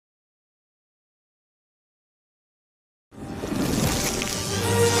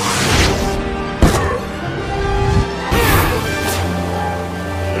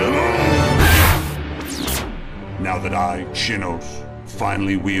I, Chinos,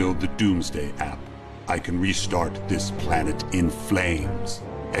 finally wield the Doomsday app. I can restart this planet in flames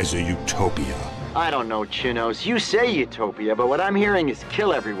as a utopia. I don't know, Chinos. You say utopia, but what I'm hearing is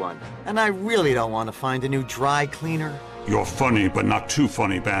kill everyone. And I really don't want to find a new dry cleaner. Your funny but not too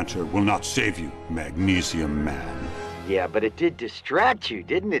funny banter will not save you, Magnesium Man. Yeah, but it did distract you,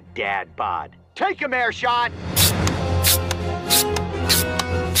 didn't it, Dad Bod? Take him, Airshot!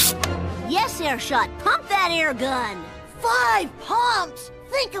 Yes, Airshot, pump that air gun! 5 pumps!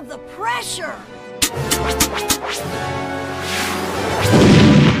 Think of the pressure!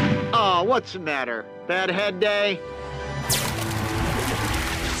 Oh, what's the matter? Bad head day?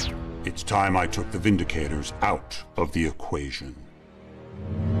 It's time I took the Vindicators out of the equation.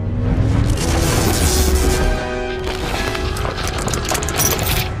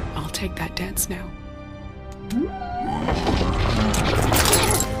 I'll take that dance now.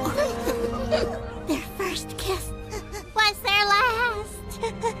 Their first kiss was their last.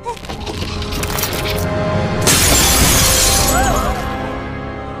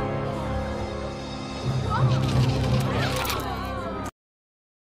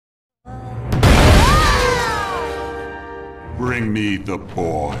 Bring me the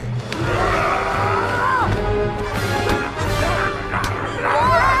boy.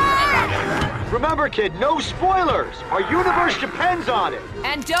 Remember, kid, no spoilers! Our universe depends on it!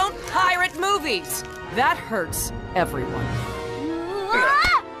 And don't pirate movies! That hurts everyone.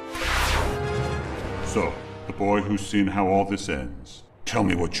 So, the boy who's seen how all this ends, tell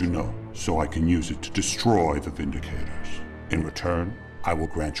me what you know, so I can use it to destroy the Vindicators. In return, I will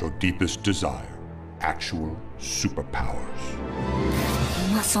grant your deepest desire, actual superpowers.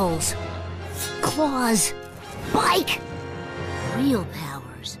 Muscles, claws, bike, real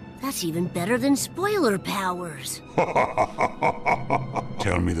powers. That's even better than spoiler powers.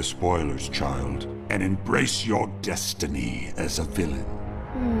 Tell me the spoilers, child, and embrace your destiny as a villain.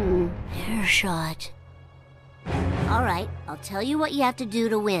 Airshot. All right, I'll tell you what you have to do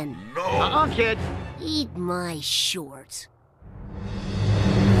to win. Kid. Eat my shorts.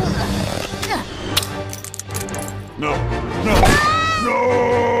 No! No! No!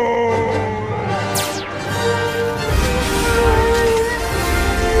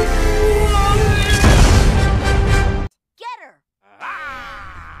 Get her!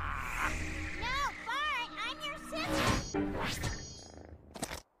 No, Bart, I'm your sister.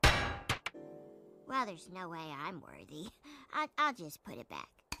 Well, there's no way I'm worthy. I'll just put it back.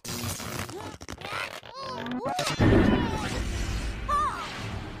 Oh,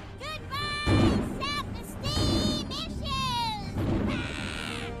 goodbye, self-esteem issues!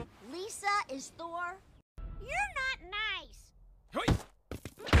 Lisa is Thor. You're not nice.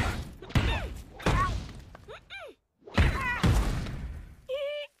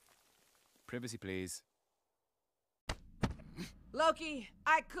 Privacy, please. Loki,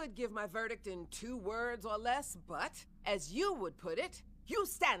 I could give my verdict in 2 words or less, but, as you would put it, you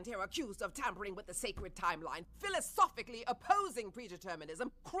stand here accused of tampering with the sacred timeline, philosophically opposing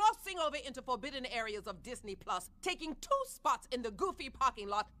predeterminism, crossing over into forbidden areas of Disney Plus, taking 2 spots in the goofy parking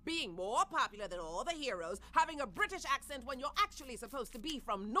lot, being more popular than all the heroes, having a British accent when you're actually supposed to be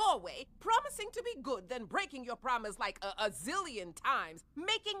from Norway, promising to be good, then breaking your promise like a zillion times,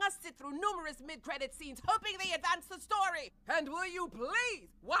 making us sit through numerous mid-credit scenes hoping they advance the story. And will you please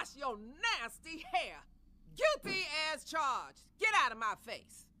wash your nasty hair? Guilty as charged. Get out of my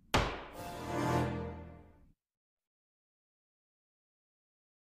face.